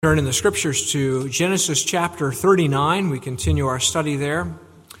Turn in the scriptures to Genesis chapter 39. We continue our study there.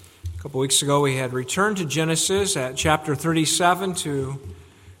 A couple weeks ago we had returned to Genesis at chapter 37 to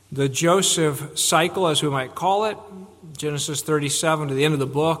the Joseph cycle, as we might call it. Genesis 37 to the end of the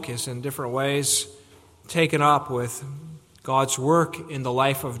book is in different ways taken up with God's work in the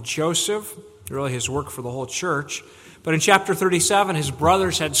life of Joseph, really his work for the whole church. But in chapter 37, his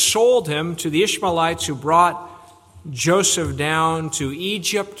brothers had sold him to the Ishmaelites who brought Joseph down to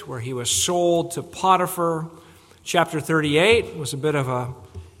Egypt, where he was sold to Potiphar. Chapter 38 was a bit of a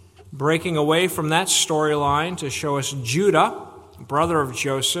breaking away from that storyline to show us Judah, brother of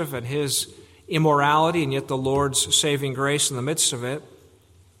Joseph, and his immorality, and yet the Lord's saving grace in the midst of it.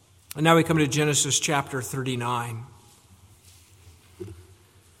 And now we come to Genesis chapter 39.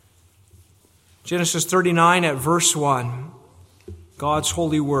 Genesis 39 at verse 1, God's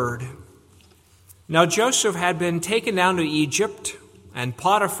holy word. Now Joseph had been taken down to Egypt, and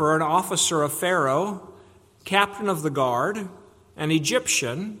Potiphar, an officer of Pharaoh, captain of the guard, an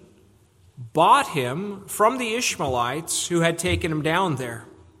Egyptian, bought him from the Ishmaelites who had taken him down there.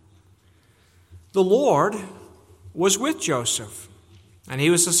 The Lord was with Joseph, and he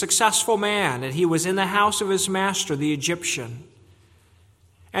was a successful man, and he was in the house of his master, the Egyptian.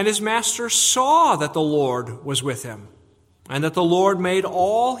 And his master saw that the Lord was with him, and that the Lord made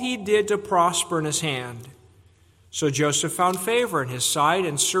all he did to prosper in his hand. So Joseph found favor in his sight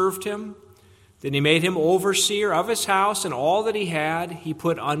and served him. Then he made him overseer of his house, and all that he had he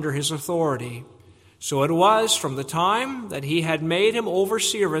put under his authority. So it was from the time that he had made him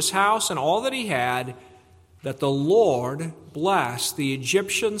overseer of his house and all that he had, that the Lord blessed the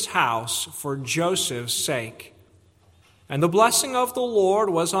Egyptian's house for Joseph's sake. And the blessing of the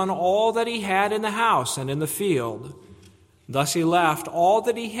Lord was on all that he had in the house and in the field. Thus he left all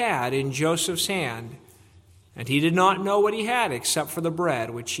that he had in Joseph's hand, and he did not know what he had except for the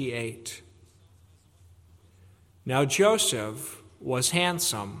bread which he ate. Now Joseph was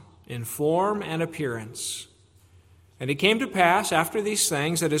handsome in form and appearance. And it came to pass after these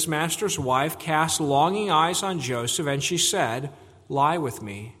things that his master's wife cast longing eyes on Joseph, and she said, "Lie with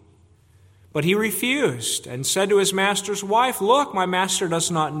me." But he refused and said to his master's wife, "Look, my master does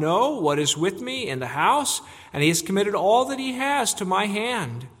not know what is with me in the house, and he has committed all that he has to my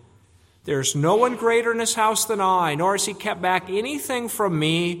hand. There is no one greater in his house than I, nor has he kept back anything from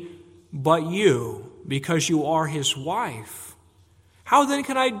me but you, because you are his wife. How then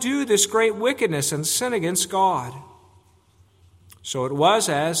can I do this great wickedness and sin against God?" So it was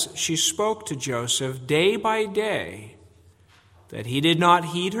as she spoke to Joseph day by day, that he did not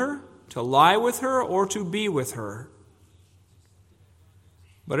heed her, to lie with her or to be with her.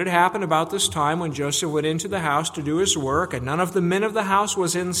 But it happened about this time, when Joseph went into the house to do his work, and none of the men of the house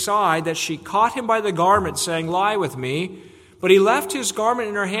was inside, that she caught him by the garment, saying, "Lie with me." But he left his garment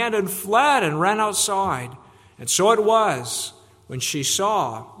in her hand and fled and ran outside. And so it was, when she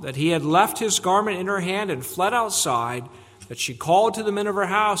saw that he had left his garment in her hand and fled outside, that she called to the men of her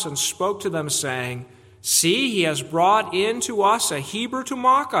house and spoke to them, saying, "See, he has brought in to us a Hebrew to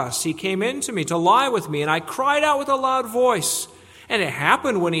mock us. He came in to me to lie with me, and I cried out with a loud voice. And it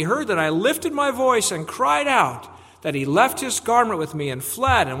happened when he heard that I lifted my voice and cried out, that he left his garment with me and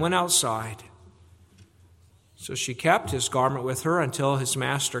fled and went outside." So she kept his garment with her until his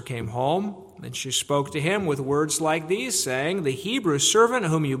master came home. Then she spoke to him with words like these, saying, "The Hebrew servant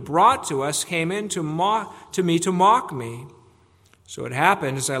whom you brought to us came in to me to mock me. So it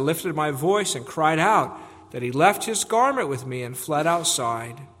happened, as I lifted my voice and cried out, that he left his garment with me and fled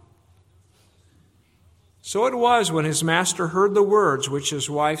outside." So it was, when his master heard the words which his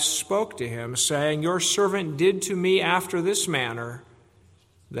wife spoke to him, saying, "Your servant did to me after this manner,"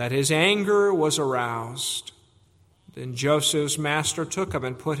 that his anger was aroused. Then Joseph's master took him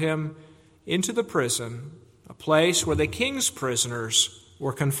and put him into the prison, a place where the king's prisoners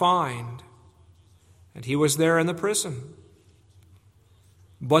were confined. And he was there in the prison.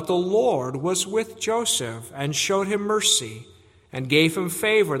 But the Lord was with Joseph and showed him mercy and gave him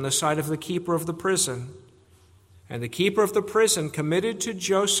favor in the sight of the keeper of the prison. And the keeper of the prison committed to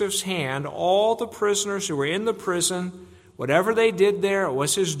Joseph's hand all the prisoners who were in the prison. Whatever they did there, it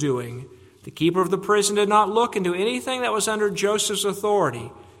was his doing. The keeper of the prison did not look into anything that was under Joseph's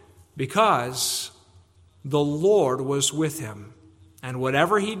authority, because the Lord was with him. And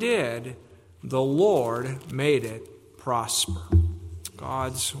whatever he did, the Lord made it prosper.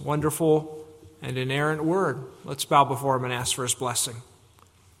 God's wonderful and inerrant word. Let's bow before him and ask for his blessing.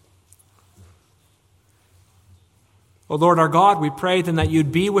 O Lord our God, we pray then that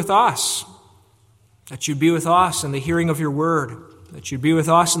you'd be with us, that you'd be with us in the hearing of your word, that you'd be with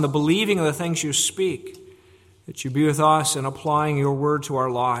us in the believing of the things you speak, that you be with us in applying your word to our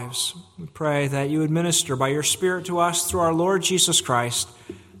lives. We pray that you would minister by your Spirit to us through our Lord Jesus Christ,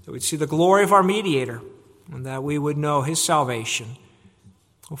 that we'd see the glory of our mediator, and that we would know his salvation.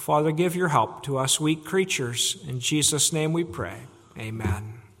 Oh, Father, give your help to us weak creatures. In Jesus' name we pray.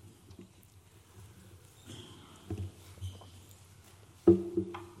 Amen.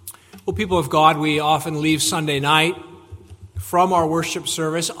 Well, people of God, we often leave Sunday night from our worship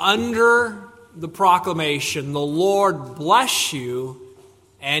service under the proclamation, the Lord bless you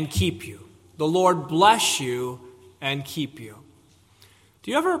and keep you. The Lord bless you and keep you.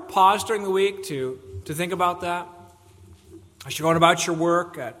 Do you ever pause during the week to think about that? As you're going about your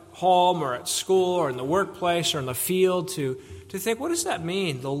work at home or at school or in the workplace or in the field to think, what does that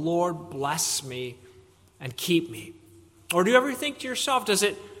mean? The Lord bless me and keep me. Or do you ever think to yourself, does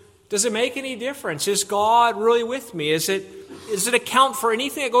it make any difference? Is God really with me? Does it account for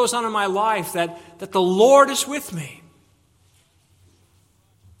anything that goes on in my life that the Lord is with me?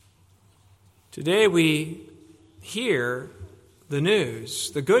 Today we hear the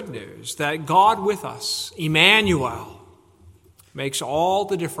news, the good news, that God with us, Emmanuel, makes all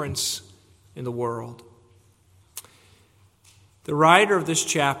the difference in the world. The writer of this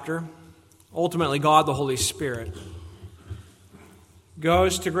chapter, ultimately God the Holy Spirit,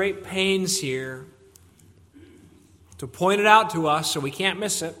 goes to great pains here to point it out to us so we can't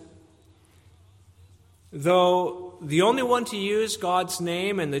miss it. Though the only one to use God's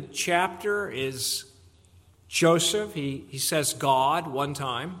name in the chapter is Joseph, he says God one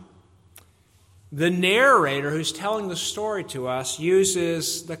time. The narrator who's telling the story to us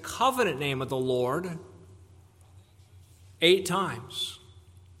uses the covenant name of the Lord 8 times.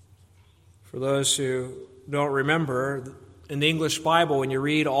 For those who don't remember, in the English Bible, when you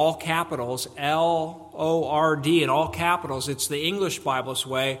read all capitals, L-O-R-D in all capitals, it's the English Bible's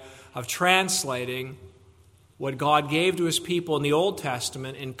way of translating what God gave to his people in the Old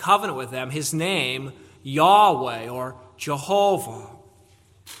Testament in covenant with them, his name, Yahweh or Jehovah.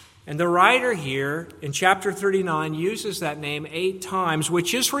 And the writer here in chapter 39 uses that name 8 times,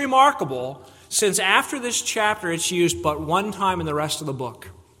 which is remarkable, since after this chapter it's used but 1 time in the rest of the book.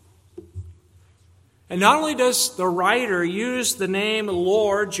 And not only does the writer use the name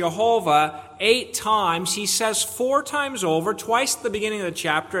Lord, Jehovah, 8 times, he says 4 times over, twice at the beginning of the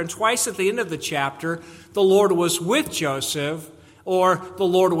chapter and twice at the end of the chapter, the Lord was with Joseph or the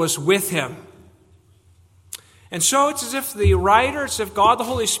Lord was with him. And so it's as if the writer, it's as if God the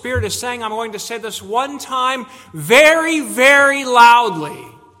Holy Spirit is saying, I'm going to say this 1 time very, very loudly.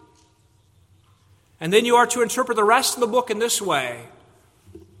 And then you are to interpret the rest of the book in this way.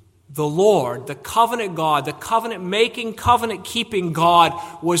 The Lord, the covenant God, the covenant-making, covenant-keeping God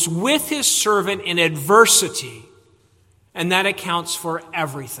was with his servant in adversity. And that accounts for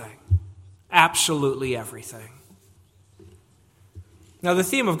everything. Absolutely everything. Now, the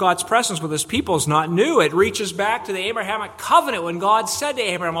theme of God's presence with his people is not new. It reaches back to the Abrahamic covenant when God said to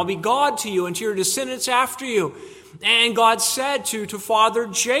Abraham, I'll be God to you and to your descendants after you. And God said to Father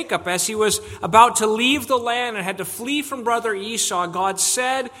Jacob, as he was about to leave the land and had to flee from brother Esau, God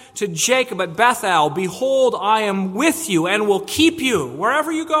said to Jacob at Bethel, behold, I am with you and will keep you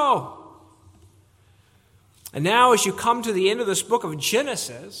wherever you go. And now as you come to the end of this book of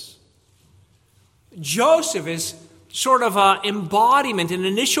Genesis, Joseph is sort of an embodiment, an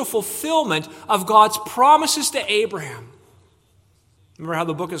initial fulfillment of God's promises to Abraham. Remember how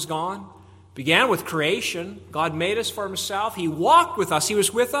the book has gone? Began with creation. God made us for himself. He walked with us. He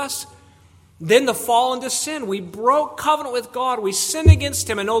was with us. Then the fall into sin. We broke covenant with God. We sinned against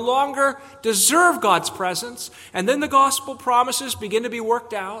him and no longer deserve God's presence. And then the gospel promises begin to be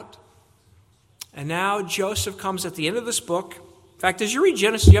worked out. And now Joseph comes at the end of this book. In fact, as you read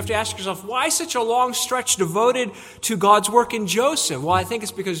Genesis, you have to ask yourself, why such a long stretch devoted to God's work in Joseph? Well, I think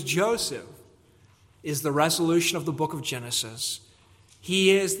it's because Joseph is the resolution of the book of Genesis.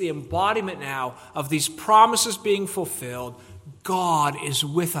 He is the embodiment now of these promises being fulfilled. God is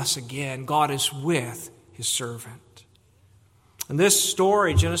with us again. God is with his servant. And this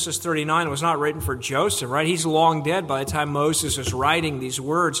story, Genesis 39, was not written for Joseph, right? He's long dead by the time Moses is writing these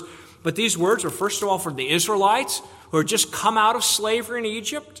words. But these words are, first of all, for the Israelites who had just come out of slavery in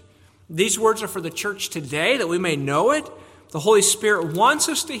Egypt. These words are for the church today, that we may know it. The Holy Spirit wants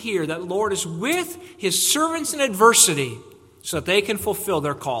us to hear that Lord is with his servants in adversity so that they can fulfill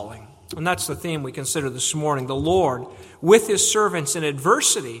their calling. And that's the theme we consider this morning. The Lord with his servants in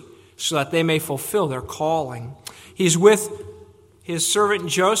adversity so that they may fulfill their calling. He's with his servant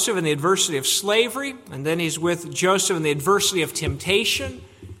Joseph in the adversity of slavery, and then he's with Joseph in the adversity of temptation,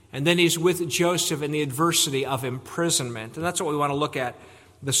 and then he's with Joseph in the adversity of imprisonment. And that's what we want to look at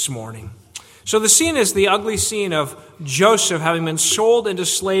this morning. So the scene is the ugly scene of Joseph having been sold into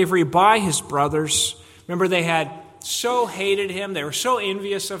slavery by his brothers. Remember, they had so hated him. They were so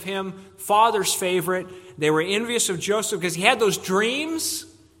envious of him, father's favorite. They were envious of Joseph because he had those dreams,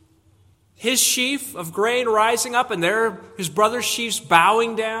 his sheaf of grain rising up and his brother's sheaves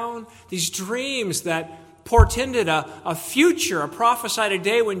bowing down. These dreams that portended a future, a prophesied a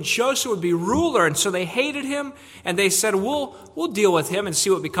day when Joseph would be ruler. And so they hated him, and they said, we'll deal with him and see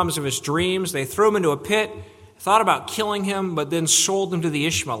what becomes of his dreams. They threw him into a pit, thought about killing him, but then sold him to the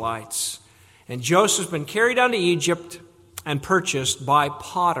Ishmaelites. And Joseph's been carried down to Egypt and purchased by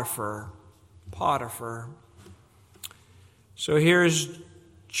Potiphar. So here's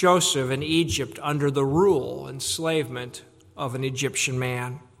Joseph in Egypt under the rule, enslavement of an Egyptian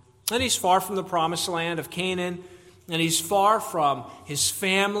man. And he's far from the promised land of Canaan, and he's far from his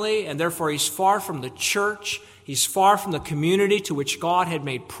family, and therefore he's far from the church. He's far from the community to which God had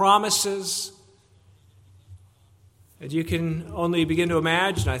made promises. And you can only begin to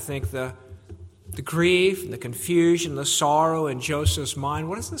imagine, I think, the grief and the confusion, the sorrow in Joseph's mind.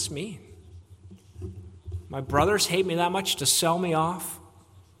 What does this mean? My brothers hate me that much to sell me off?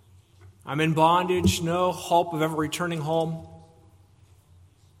 I'm in bondage, no hope of ever returning home.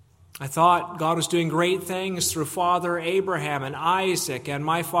 I thought God was doing great things through Father Abraham and Isaac and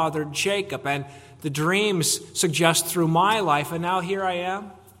my father Jacob, and the dreams suggest through my life, and now here I am.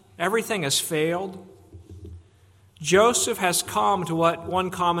 Everything has failed. Joseph has come to what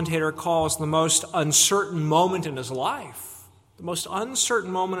one commentator calls the most uncertain moment in his life. The most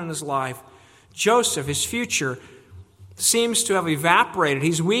uncertain moment in his life. Joseph, his future, seems to have evaporated.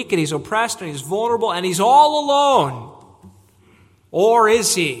 He's weak and he's oppressed and he's vulnerable and he's all alone. Or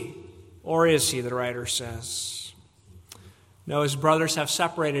is he? Or is he, the writer says. No, his brothers have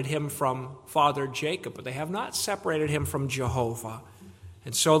separated him from Father Jacob, but they have not separated him from Jehovah.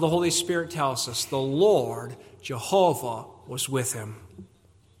 And so the Holy Spirit tells us the Lord, Jehovah, was with him.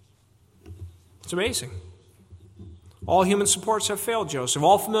 It's amazing. All human supports have failed Joseph.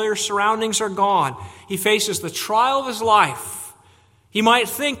 All familiar surroundings are gone. He faces the trial of his life. He might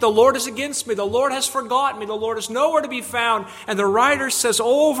think, the Lord is against me, the Lord has forgotten me, the Lord is nowhere to be found. And the writer says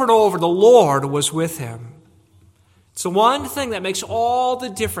over and over, the Lord was with him. It's the one thing that makes all the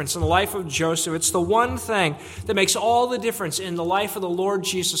difference in the life of Joseph. It's the one thing that makes all the difference in the life of the Lord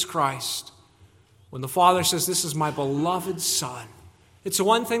Jesus Christ. When the Father says, this is my beloved Son. It's the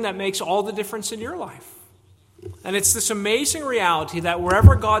one thing that makes all the difference in your life. And it's this amazing reality that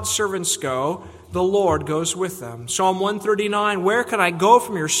wherever God's servants go, the Lord goes with them. Psalm 139, where can I go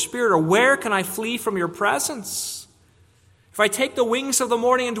from your spirit, or where can I flee from your presence? If I take the wings of the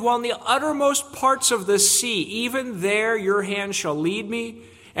morning and dwell in the uttermost parts of the sea, even there your hand shall lead me,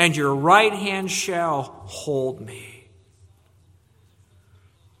 and your right hand shall hold me.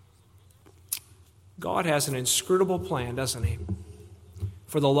 God has an inscrutable plan, doesn't he,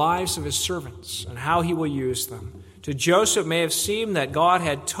 for the lives of his servants and how he will use them. To Joseph, it may have seemed that God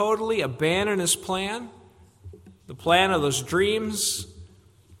had totally abandoned his plan, the plan of those dreams.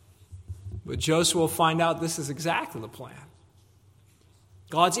 But Joseph will find out this is exactly the plan.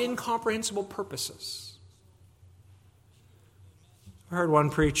 God's incomprehensible purposes. I heard one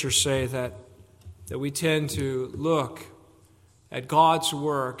preacher say that we tend to look at God's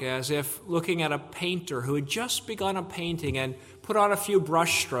work as if looking at a painter who had just begun a painting and put on a few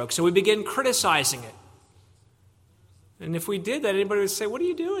brush strokes, and we begin criticizing it. And if we did that, anybody would say, what are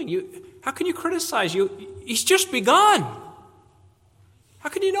you doing? How can you criticize? He's just begun. How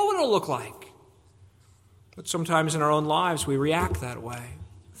can you know what it'll look like? But sometimes in our own lives, we react that way.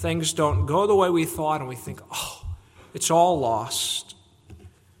 Things don't go the way we thought, and we think, it's all lost.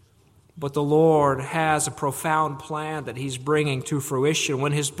 But the Lord has a profound plan that he's bringing to fruition.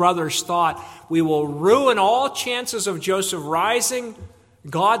 When his brothers thought, we will ruin all chances of Joseph rising,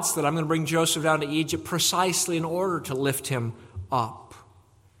 God said, I'm going to bring Joseph down to Egypt precisely in order to lift him up.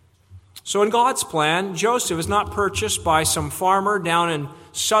 So in God's plan, Joseph is not purchased by some farmer down in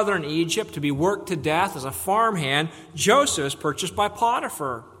southern Egypt to be worked to death as a farmhand. Joseph is purchased by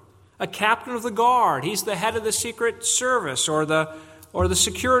Potiphar, a captain of the guard. He's the head of the secret service or the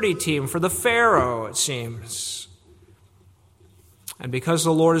security team for the Pharaoh, it seems. And because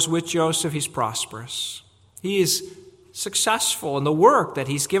the Lord is with Joseph, he's prosperous. He is successful in the work that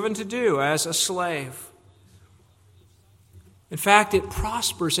he's given to do as a slave. In fact, it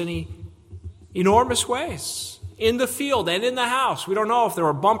prospers in enormous ways. In the field and in the house. We don't know if there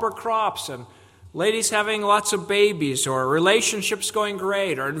were bumper crops and ladies having lots of babies or relationships going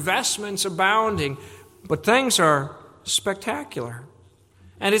great or investments abounding. But things are spectacular.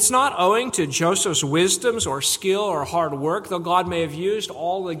 And it's not owing to Joseph's wisdoms or skill or hard work, though God may have used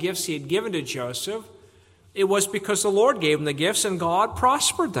all the gifts he had given to Joseph. It was because the Lord gave him the gifts and God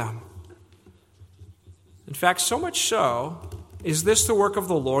prospered them. In fact, so much so is this the work of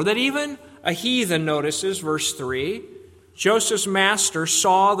the Lord that even a heathen notices, verse 3, Joseph's master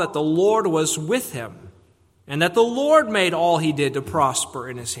saw that the Lord was with him and that the Lord made all he did to prosper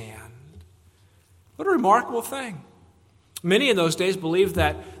in his hand. What a remarkable thing. Many in those days believed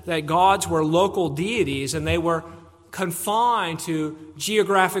that gods were local deities and they were confined to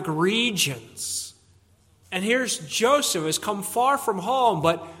geographic regions. And here's Joseph has come far from home,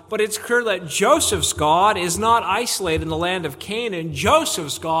 but it's clear that Joseph's God is not isolated in the land of Canaan.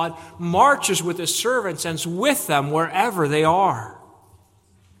 Joseph's God marches with his servants and is with them wherever they are.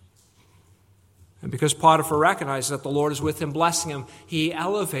 And because Potiphar recognizes that the Lord is with him, blessing him, he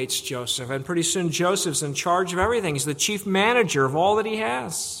elevates Joseph. And pretty soon Joseph's in charge of everything. He's the chief manager of all that he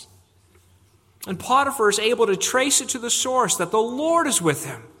has. And Potiphar is able to trace it to the source, that the Lord is with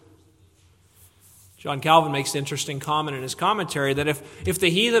him. John Calvin makes an interesting comment in his commentary that if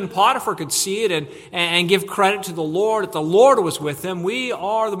the heathen Potiphar could see it and give credit to the Lord, that the Lord was with him, we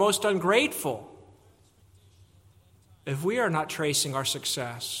are the most ungrateful if we are not tracing our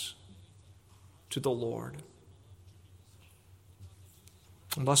success to the Lord.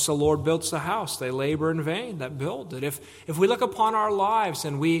 Unless the Lord builds the house, they labor in vain that build it. If we look upon our lives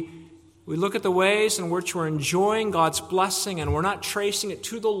and we look at the ways in which we're enjoying God's blessing and we're not tracing it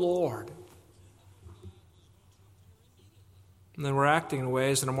to the Lord, and then we're acting in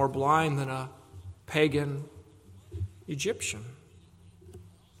ways that are more blind than a pagan Egyptian.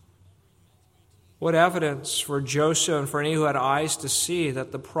 What evidence for Joseph and for any who had eyes to see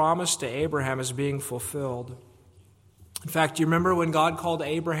that the promise to Abraham is being fulfilled. In fact, do you remember when God called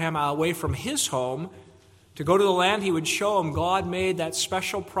Abraham away from his home to go to the land he would show him? God made that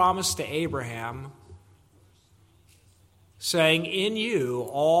special promise to Abraham, saying, "In you,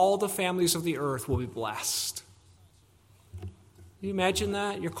 all the families of the earth will be blessed." Can you imagine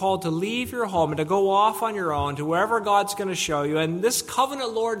that? You're called to leave your home and to go off on your own to wherever God's going to show you. And this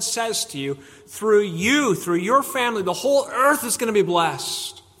covenant Lord says to you, through your family, the whole earth is going to be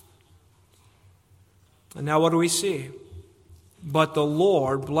blessed. And now what do we see? But the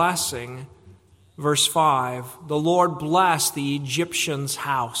Lord blessing, verse 5, the Lord blessed the Egyptian's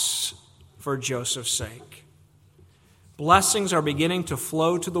house for Joseph's sake. Blessings are beginning to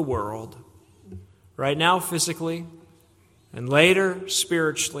flow to the world. Right now, physically, and later,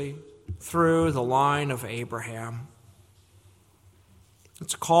 spiritually, through the line of Abraham.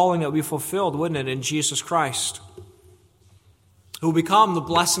 It's a calling that will be fulfilled, wouldn't it, in Jesus Christ, who will become the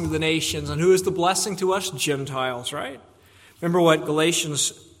blessing to the nations, and who is the blessing to us Gentiles, right? Remember what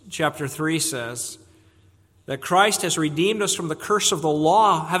Galatians chapter 3 says, that Christ has redeemed us from the curse of the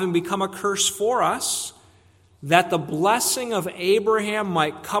law, having become a curse for us, that the blessing of Abraham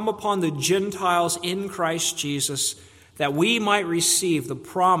might come upon the Gentiles in Christ Jesus, that we might receive the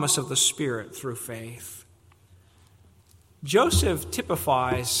promise of the Spirit through faith. Joseph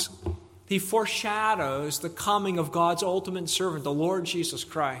typifies, he foreshadows the coming of God's ultimate servant, the Lord Jesus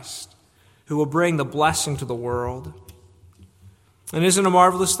Christ, who will bring the blessing to the world. And isn't it a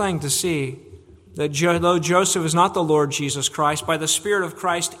marvelous thing to see that though Joseph is not the Lord Jesus Christ, by the Spirit of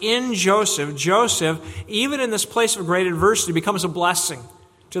Christ in Joseph, even in this place of great adversity, becomes a blessing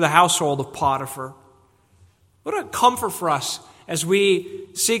to the household of Potiphar. What a comfort for us as we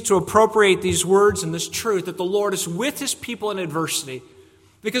seek to appropriate these words and this truth that the Lord is with his people in adversity.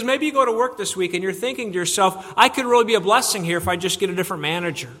 Because maybe you go to work this week and you're thinking to yourself, I could really be a blessing here if I just get a different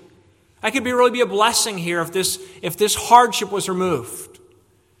manager. I could really be a blessing here if this hardship was removed.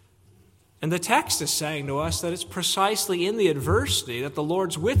 And the text is saying to us that it's precisely in the adversity that the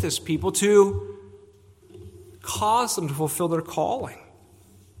Lord's with his people to cause them to fulfill their calling.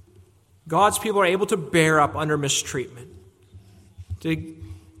 God's people are able to bear up under mistreatment, to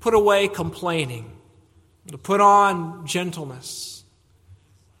put away complaining, to put on gentleness,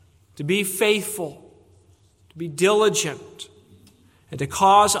 to be faithful, to be diligent, and to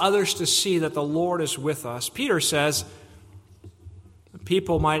cause others to see that the Lord is with us. Peter says,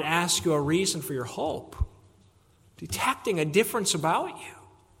 people might ask you a reason for your hope, detecting a difference about you,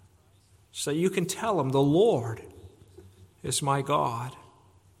 so you can tell them, the Lord is my God.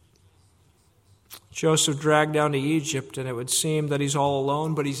 Joseph dragged down to Egypt, and it would seem that he's all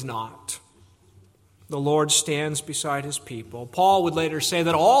alone, but he's not. The Lord stands beside his people. Paul would later say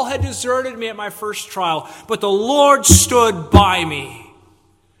that all had deserted me at my first trial, but the Lord stood by me.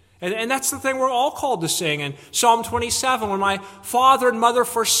 And that's the thing we're all called to sing in Psalm 27. When my father and mother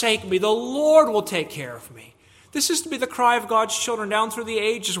forsake me, the Lord will take care of me. This is to be the cry of God's children down through the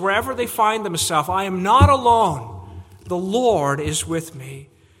ages, wherever they find themselves. I am not alone. The Lord is with me.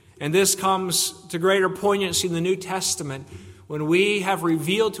 And this comes to greater poignancy in the New Testament when we have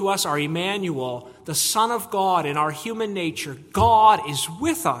revealed to us our Emmanuel, the Son of God in our human nature. God is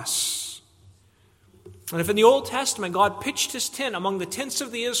with us. And if in the Old Testament God pitched his tent among the tents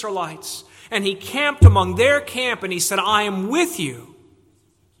of the Israelites, and he camped among their camp, and he said, I am with you,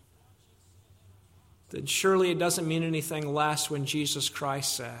 then surely it doesn't mean anything less when Jesus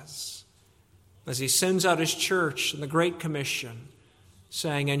Christ says, as he sends out his church in the Great Commission,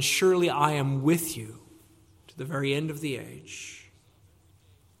 saying, and surely I am with you to the very end of the age.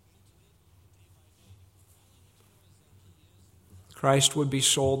 Christ would be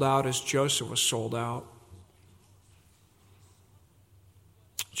sold out as Joseph was sold out.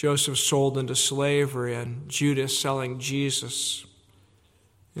 Joseph sold into slavery, and Judas selling Jesus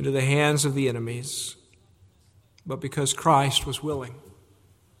into the hands of the enemies. But because Christ was willing,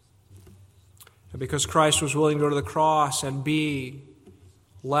 and because Christ was willing to go to the cross and be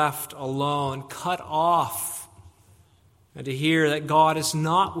left alone, cut off, and to hear that God is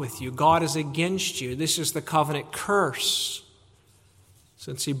not with you, God is against you. This is the covenant curse.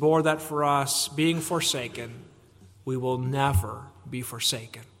 Since he bore that for us, being forsaken, we will never be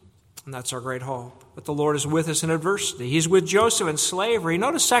forsaken. And that's our great hope. But the Lord is with us in adversity. He's with Joseph in slavery.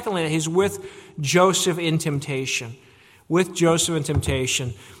 Notice, secondly, that he's with Joseph in temptation. With Joseph in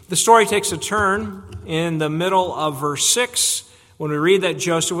temptation. The story takes a turn in the middle of verse 6 when we read that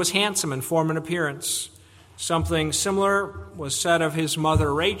Joseph was handsome in form and appearance. Something similar was said of his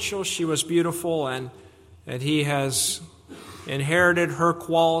mother Rachel. She was beautiful, and he has inherited her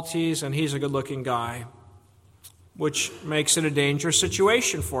qualities, and he's a good-looking guy, which makes it a dangerous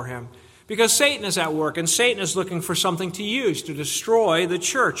situation for him. Because Satan is at work, and Satan is looking for something to use to destroy the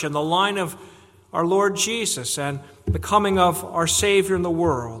church and the line of our Lord Jesus and the coming of our Savior in the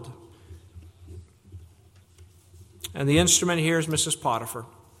world. And the instrument here is Mrs. Potiphar.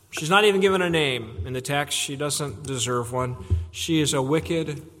 She's not even given a name in the text. She doesn't deserve one. She is a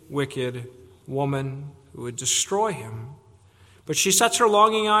wicked, wicked woman who would destroy him. But she sets her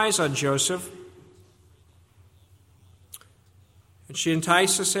longing eyes on Joseph, and she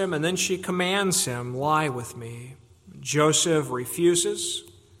entices him, and then she commands him, lie with me. Joseph refuses,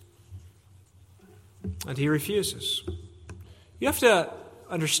 and he refuses. You have to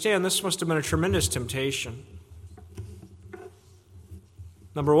understand this must have been a tremendous temptation.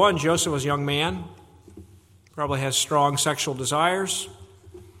 Number one, Joseph was a young man, probably has strong sexual desires.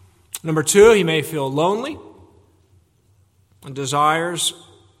 Number two, he may feel lonely and desires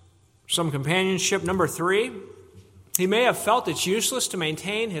some companionship. Number three, he may have felt it's useless to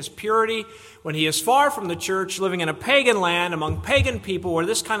maintain his purity when he is far from the church, living in a pagan land among pagan people where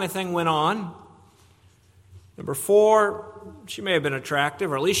this kind of thing went on. Number four, she may have been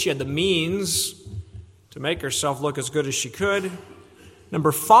attractive, or at least she had the means to make herself look as good as she could.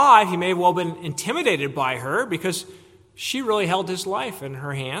 Number five, he may have well been intimidated by her because she really held his life in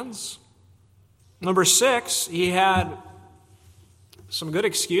her hands. Number six, he had some good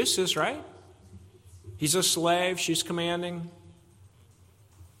excuses, right? He's a slave, she's commanding.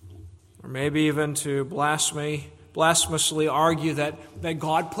 Or maybe even to blasphemously argue that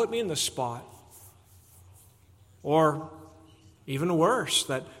God put me in this spot. Or even worse,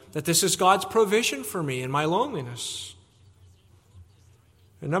 that this is God's provision for me in my loneliness.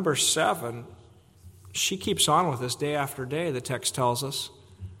 And number seven, she keeps on with this day after day, the text tells us.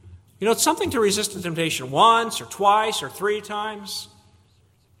 You know, it's something to resist the temptation once or twice or three times.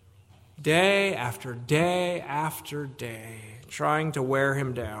 Day after day after day, trying to wear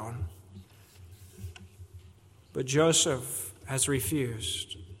him down. But Joseph has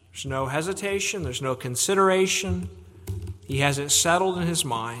refused. There's no hesitation. There's no consideration. He has it settled in his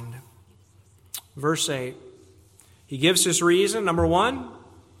mind. Verse 8, he gives his reason. Number one,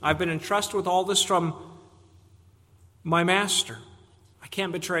 I've been entrusted with all this from my master. I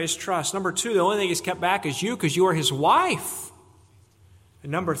can't betray his trust. Number two, the only thing he's kept back is you because you are his wife.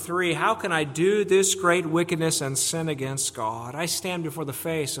 And number three, how can I do this great wickedness and sin against God? I stand before the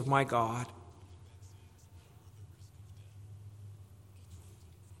face of my God.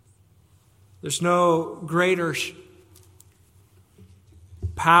 There's no greater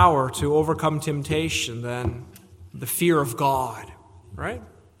power to overcome temptation than the fear of God, right?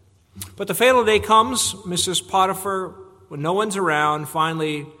 But the fatal day comes. Mrs. Potiphar, when no one's around,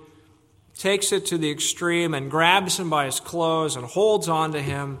 finally takes it to the extreme and grabs him by his clothes and holds on to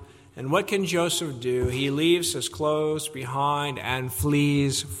him. And what can Joseph do? He leaves his clothes behind and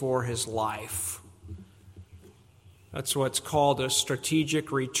flees for his life. That's what's called a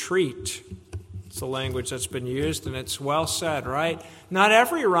strategic retreat. It's the language that's been used, and it's well said, right? Not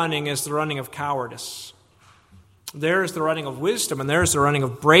every running is the running of cowardice. There is the running of wisdom, and there is the running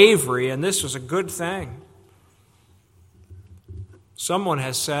of bravery, and this was a good thing. Someone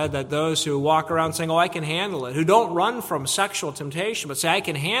has said that those who walk around saying, I can handle it, who don't run from sexual temptation, but say, I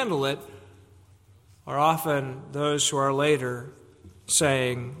can handle it, are often those who are later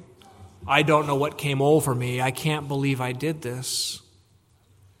saying, I don't know what came over me. I can't believe I did this.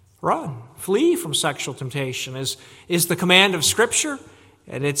 Run. Flee from sexual temptation is the command of Scripture,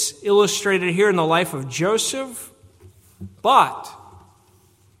 and it's illustrated here in the life of Joseph. But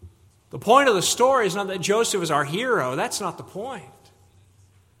the point of the story is not that Joseph is our hero. That's not the point.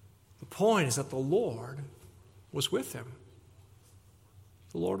 The point is that the Lord was with him.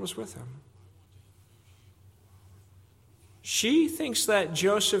 The Lord was with him. She thinks that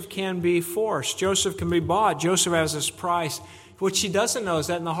Joseph can be forced. Joseph can be bought. Joseph has this price. What she doesn't know is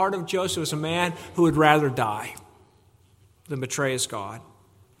that in the heart of Joseph is a man who would rather die than betray his God.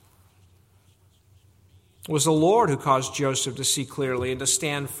 It was the Lord who caused Joseph to see clearly and to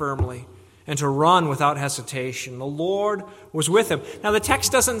stand firmly and to run without hesitation. The Lord was with him. Now, the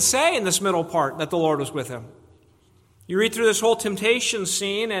text doesn't say in this middle part that the Lord was with him. You read through this whole temptation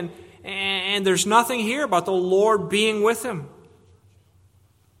scene, and there's nothing here about the Lord being with him.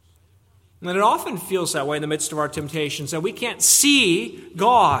 And it often feels that way in the midst of our temptations, that we can't see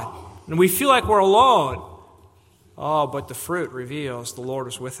God, and we feel like we're alone. Oh, but the fruit reveals the Lord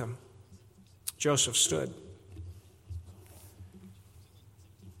was with him. Joseph stood.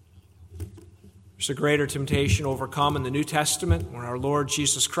 There's a greater temptation overcome in the New Testament when our Lord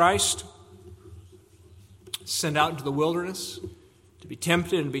Jesus Christ sent out into the wilderness to be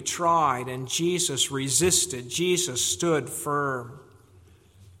tempted and be tried, and Jesus resisted. Jesus stood firm.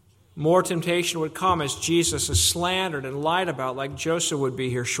 More temptation would come as Jesus is slandered and lied about, like Joseph would be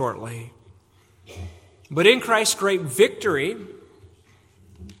here shortly. But in Christ's great victory,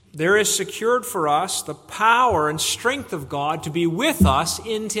 there is secured for us the power and strength of God to be with us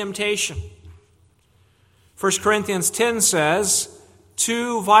in temptation. 1 Corinthians 10 says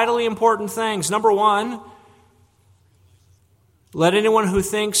two vitally important things. Number one, let anyone who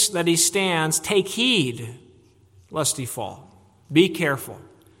thinks that he stands take heed lest he fall. Be careful.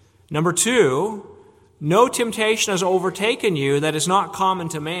 Number two, no temptation has overtaken you that is not common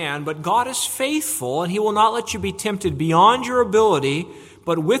to man, but God is faithful, and he will not let you be tempted beyond your ability,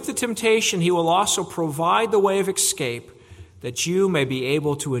 but with the temptation he will also provide the way of escape that you may be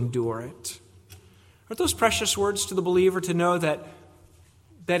able to endure it. Aren't those precious words to the believer to know that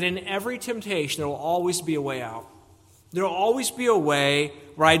in every temptation there will always be a way out? There will always be a way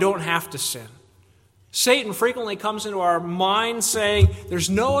where I don't have to sin. Satan frequently comes into our mind saying, there's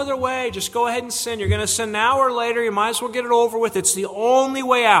no other way, just go ahead and sin. You're going to sin now or later, you might as well get it over with. It's the only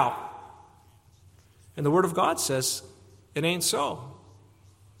way out. And the Word of God says, it ain't so.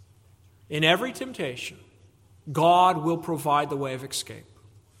 In every temptation, God will provide the way of escape.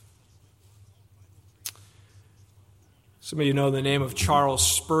 Some of you know the name of Charles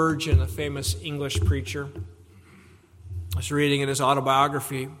Spurgeon, the famous English preacher. I was reading in his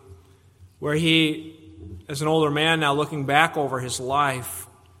autobiography where he, as an older man now looking back over his life,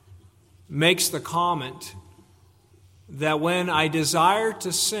 makes the comment that when I desired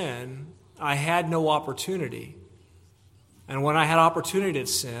to sin, I had no opportunity. And when I had opportunity to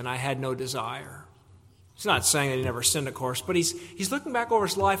sin, I had no desire. He's not saying that he never sinned, of course, but he's looking back over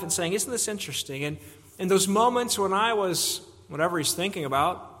his life and saying, isn't this interesting? And in those moments when I was, whatever he's thinking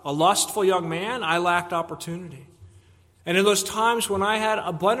about, a lustful young man, I lacked opportunity. And in those times when I had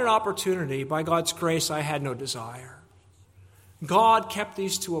abundant opportunity, by God's grace, I had no desire. God kept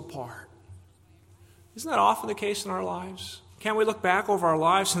these two apart. Isn't that often the case in our lives? Can't we look back over our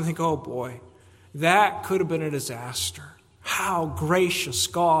lives and think, oh boy, that could have been a disaster. How gracious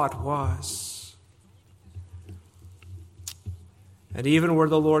God was. And even where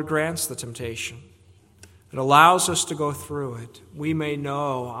the Lord grants the temptation, it allows us to go through it, we may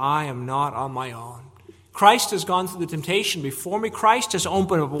know I am not on my own. Christ has gone through the temptation before me. Christ has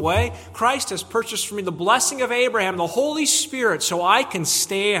opened up a way. Christ has purchased for me the blessing of Abraham, the Holy Spirit, so I can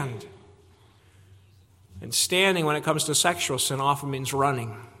stand. And standing when it comes to sexual sin often means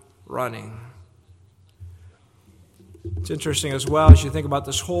running. It's interesting as well as you think about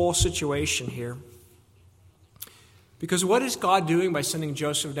this whole situation here. Because what is God doing by sending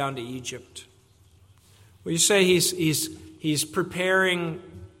Joseph down to Egypt? Well, you say he's preparing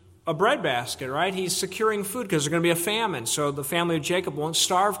a breadbasket, right? He's securing food because there's going to be a famine, so the family of Jacob won't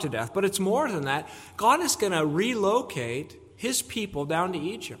starve to death. But it's more than that. God is going to relocate his people down to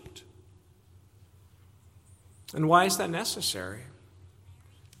Egypt. And why is that necessary?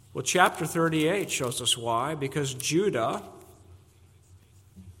 Well, chapter 38 shows us why. Because Judah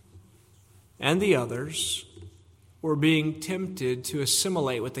and the others were being tempted to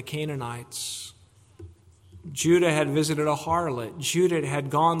assimilate with the Canaanites. Judah had visited a harlot. Judah had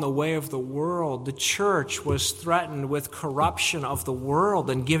gone the way of the world. The church was threatened with corruption of the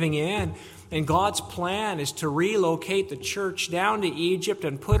world and giving in. And God's plan is to relocate the church down to Egypt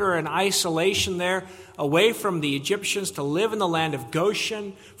and put her in isolation there, away from the Egyptians, to live in the land of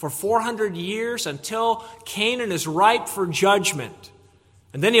Goshen for 400 years until Canaan is ripe for judgment.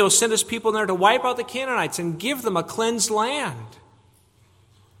 And then he will send his people there to wipe out the Canaanites and give them a cleansed land.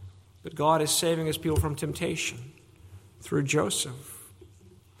 But God is saving his people from temptation through Joseph.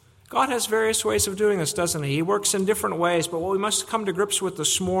 God has various ways of doing this, doesn't he? He works in different ways, but what we must come to grips with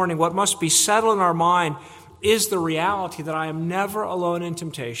this morning, what must be settled in our mind, is the reality that I am never alone in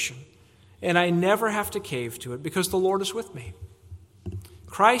temptation, and I never have to cave to it because the Lord is with me.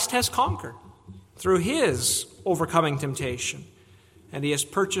 Christ has conquered through his overcoming temptation, and he has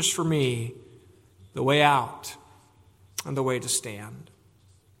purchased for me the way out and the way to stand.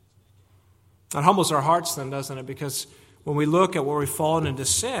 That humbles our hearts then, doesn't it? Because when we look at where we've fallen into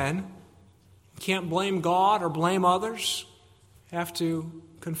sin, we can't blame God or blame others. We have to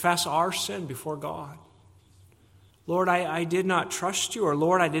confess our sin before God. Lord, I did not trust you, or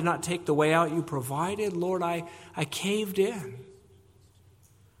Lord, I did not take the way out you provided. Lord, I caved in.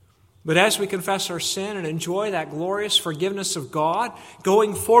 But as we confess our sin and enjoy that glorious forgiveness of God,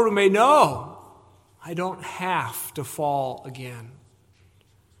 going forward we may know, I don't have to fall again.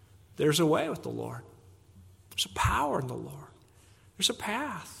 There's a way with the Lord. There's a power in the Lord. There's a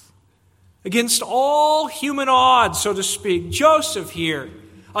path. Against all human odds, so to speak, Joseph here,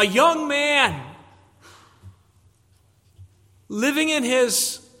 a young man, living in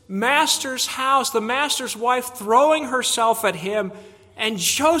his master's house, the master's wife throwing herself at him, and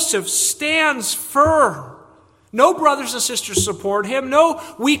Joseph stands firm. No brothers and sisters support him, no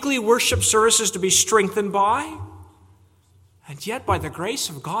weekly worship services to be strengthened by. And yet, by the grace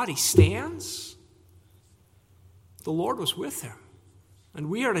of God, he stands. The Lord was with him. And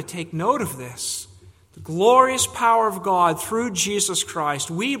we are to take note of this. The glorious power of God through Jesus Christ.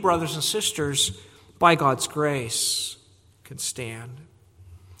 We, brothers and sisters, by God's grace, can stand.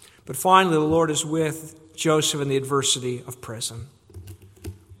 But finally, the Lord is with Joseph in the adversity of prison.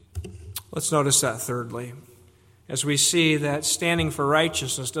 Let's notice that thirdly. As we see that standing for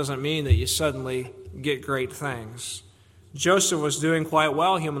righteousness doesn't mean that you suddenly get great things. Joseph was doing quite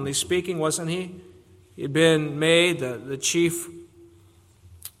well, humanly speaking, wasn't he? He had been made the chief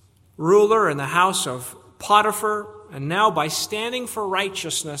ruler in the house of Potiphar, and now by standing for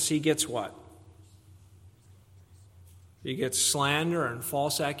righteousness, he gets what? He gets slander and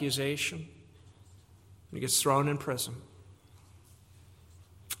false accusation. He gets thrown in prison.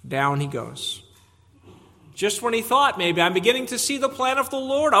 Down he goes. Just when he thought, maybe I'm beginning to see the plan of the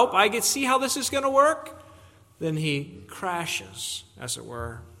Lord, I can see how this is going to work. Then he crashes, as it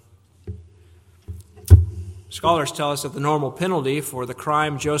were. Scholars tell us that the normal penalty for the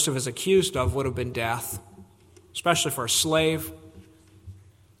crime Joseph is accused of would have been death, especially for a slave.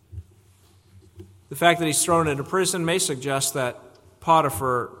 The fact that he's thrown into prison may suggest that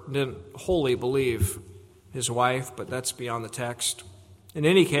Potiphar didn't wholly believe his wife, but that's beyond the text. In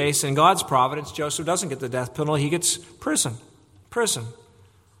any case, in God's providence, Joseph doesn't get the death penalty. He gets prison. Prison.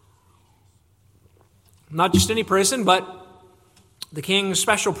 Not just any prison, but the king's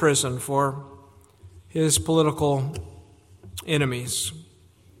special prison for his political enemies.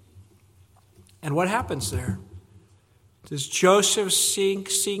 And what happens there? Does Joseph sink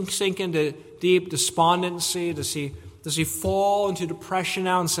into deep despondency? Does he fall into depression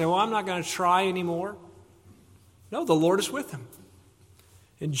now and say, well, I'm not going to try anymore? No, the Lord is with him.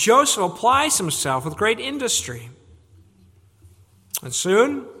 And Joseph applies himself with great industry. And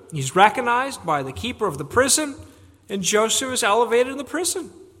soon, he's recognized by the keeper of the prison, and Joseph is elevated in the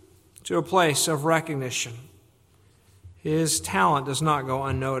prison to a place of recognition. His talent does not go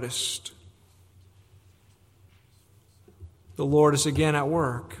unnoticed. The Lord is again at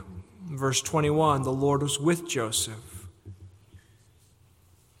work. In verse 21, the Lord was with Joseph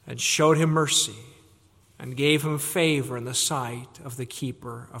and showed him mercy and gave him favor in the sight of the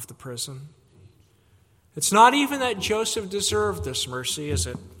keeper of the prison. It's not even that Joseph deserved this mercy, is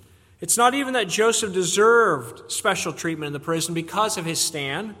it? It's not even that Joseph deserved special treatment in the prison because of his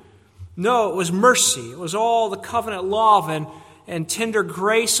stand. No, it was mercy. It was all the covenant love and tender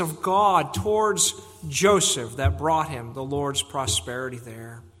grace of God towards Joseph that brought him the Lord's prosperity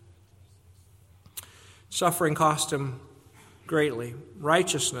there. Suffering cost him greatly.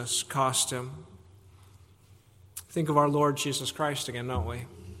 Righteousness cost him. Think of our Lord Jesus Christ again, don't we?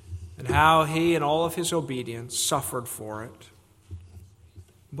 and how he, in all of his obedience, suffered for it.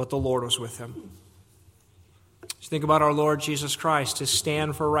 But the Lord was with him. As you think about our Lord Jesus Christ, his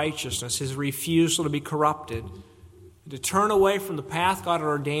stand for righteousness, his refusal to be corrupted, to turn away from the path God had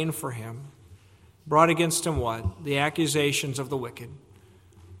ordained for him, brought against him what? The accusations of the wicked.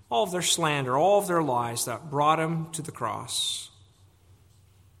 All of their slander, all of their lies that brought him to the cross.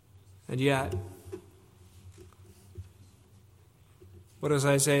 And yet, what does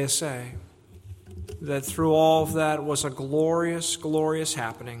Isaiah say? That through all of that was a glorious, glorious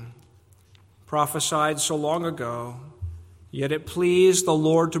happening, prophesied so long ago, yet it pleased the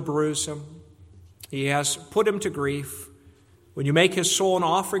Lord to bruise him. He has put him to grief. When you make his soul an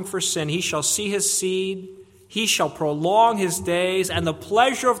offering for sin, he shall see his seed. He shall prolong his days, and the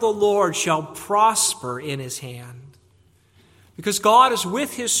pleasure of the Lord shall prosper in his hand. Because God is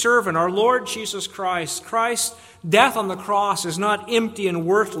with his servant, our Lord Jesus Christ. Christ's death on the cross is not empty and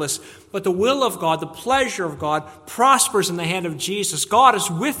worthless, but the will of God, the pleasure of God, prospers in the hand of Jesus. God is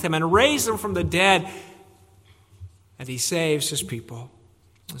with him and raised him from the dead, and he saves his people.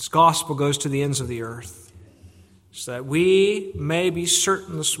 This gospel goes to the ends of the earth, so that we may be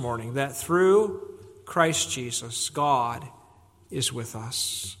certain this morning that through Christ Jesus, God is with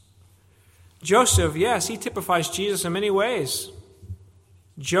us. Joseph, yes, he typifies Jesus in many ways.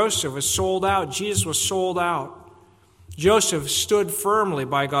 Joseph was sold out. Jesus was sold out. Joseph stood firmly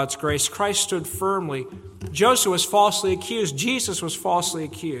by God's grace. Christ stood firmly. Joseph was falsely accused. Jesus was falsely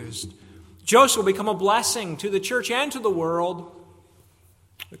accused. Joseph will become a blessing to the church and to the world,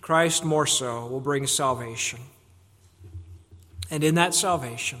 but Christ more so will bring salvation. And in that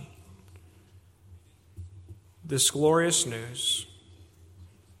salvation, this glorious news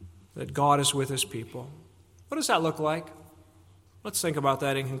that God is with his people. What does that look like? Let's think about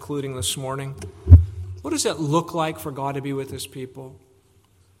that in concluding this morning. What does it look like for God to be with his people?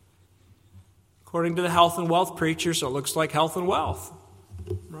 According to the health and wealth preachers, it looks like health and wealth.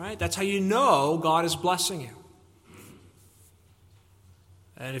 Right? That's how you know God is blessing you.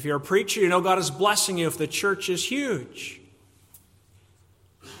 And if you're a preacher, you know God is blessing you if the church is huge.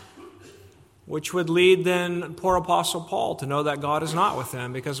 Which would lead then poor Apostle Paul to know that God is not with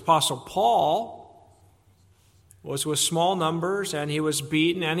him, because Apostle Paul was with small numbers, and he was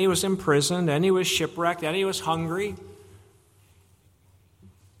beaten, and he was imprisoned, and he was shipwrecked, and he was hungry,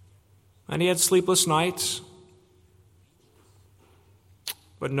 and he had sleepless nights.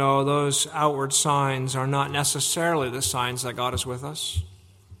 But no, those outward signs are not necessarily the signs that God is with us.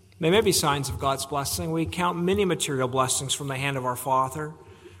 They may be signs of God's blessing. We count many material blessings from the hand of our Father.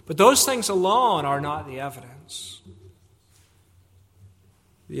 But those things alone are not the evidence.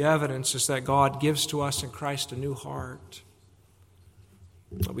 The evidence is that God gives to us in Christ a new heart.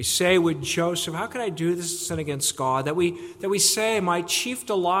 We say with Joseph, how can I do this and sin against God? That we say, my chief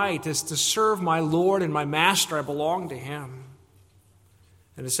delight is to serve my Lord and my Master. I belong to him.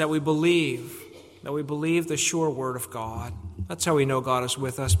 And it's that we believe the sure word of God. That's how we know God is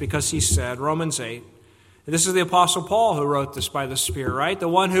with us, because he said, Romans 8, and this is the Apostle Paul who wrote this by the Spirit, right? The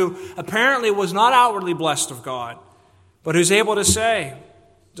one who apparently was not outwardly blessed of God, but who's able to say,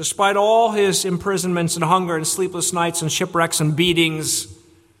 despite all his imprisonments and hunger and sleepless nights and shipwrecks and beatings,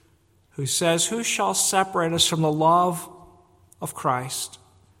 who says, who shall separate us from the love of Christ?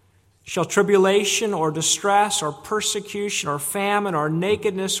 Shall tribulation or distress or persecution or famine or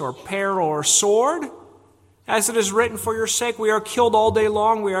nakedness or peril or sword? As it is written, for your sake we are killed all day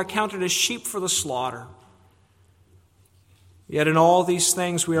long, we are counted as sheep for the slaughter. Yet in all these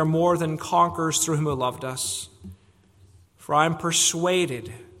things we are more than conquerors through him who loved us. For I am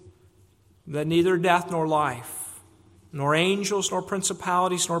persuaded that neither death nor life, nor angels, nor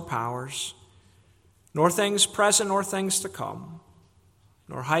principalities, nor powers, nor things present, nor things to come,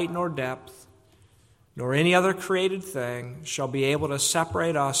 nor height, nor depth, nor any other created thing shall be able to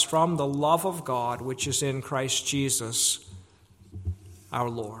separate us from the love of God which is in Christ Jesus our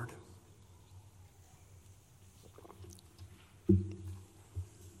Lord.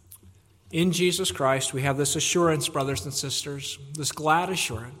 In Jesus Christ, we have this assurance, brothers and sisters, this glad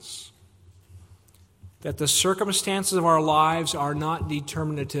assurance that the circumstances of our lives are not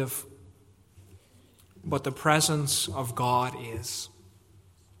determinative, but the presence of God is.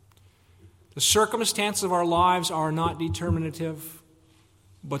 The circumstances of our lives are not determinative,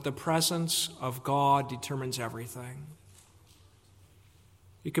 but the presence of God determines everything.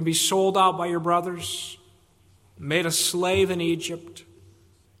 You can be sold out by your brothers, made a slave in Egypt,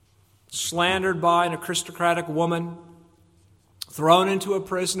 slandered by an aristocratic woman, thrown into a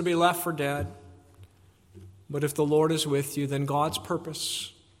prison to be left for dead. But if the Lord is with you, then God's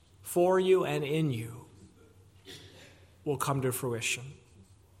purpose for you and in you will come to fruition.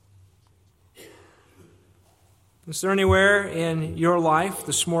 Is there anywhere in your life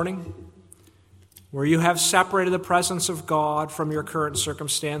this morning where you have separated the presence of God from your current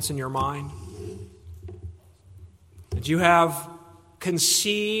circumstance in your mind? That you have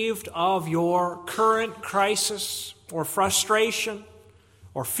conceived of your current crisis or frustration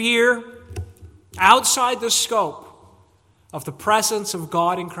or fear outside the scope of the presence of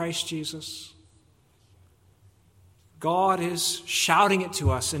God in Christ Jesus? God is shouting it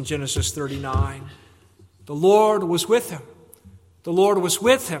to us in Genesis 39. The Lord was with him. The Lord was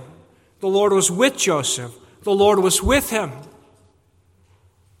with him. The Lord was with Joseph. The Lord was with him.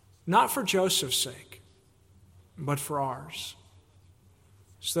 Not for Joseph's sake, but for ours.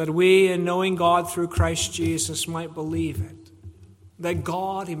 So that we, in knowing God through Christ Jesus, might believe it. That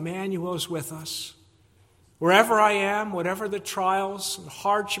God, Emmanuel, is with us. Wherever I am, whatever the trials and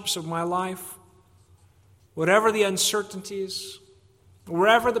hardships of my life, whatever the uncertainties,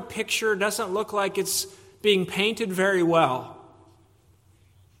 wherever the picture doesn't look like it's being painted very well,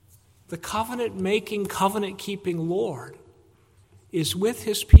 the covenant-making, covenant-keeping Lord is with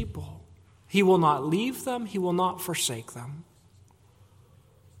his people. He will not leave them. He will not forsake them.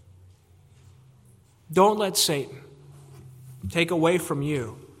 Don't let Satan take away from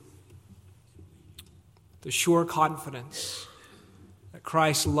you the sure confidence that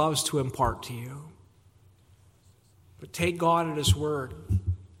Christ loves to impart to you. But take God at his word.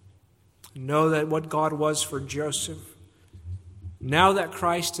 Know that what God was for Joseph, now that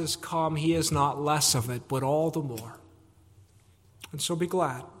Christ has come, he is not less of it, but all the more. And so be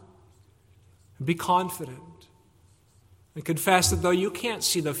glad. And be confident. And confess that though you can't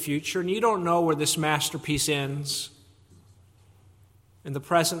see the future and you don't know where this masterpiece ends, in the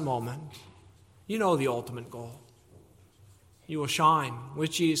present moment, you know the ultimate goal. You will shine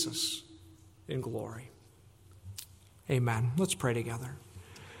with Jesus in glory. Amen. Let's pray together.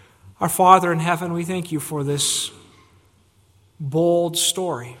 Our Father in heaven, we thank you for this bold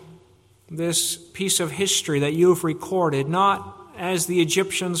story, this piece of history that you have recorded, not as the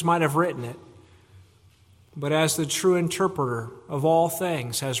Egyptians might have written it, but as the true interpreter of all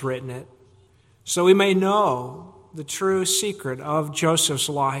things has written it, so we may know the true secret of Joseph's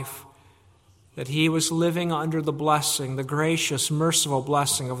life, that he was living under the blessing, the gracious, merciful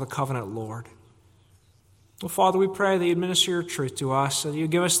blessing of the covenant Lord. Well, Father, we pray that you administer your truth to us, that you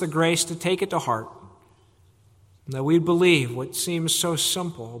give us the grace to take it to heart, and that we'd believe what seems so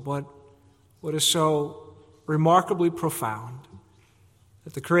simple, but what is so remarkably profound,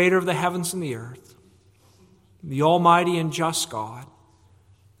 that the Creator of the heavens and the earth, the Almighty and just God,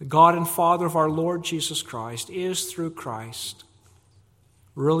 the God and Father of our Lord Jesus Christ, is through Christ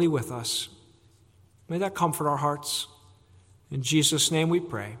really with us. May that comfort our hearts. In Jesus' name we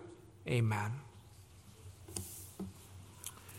pray. Amen.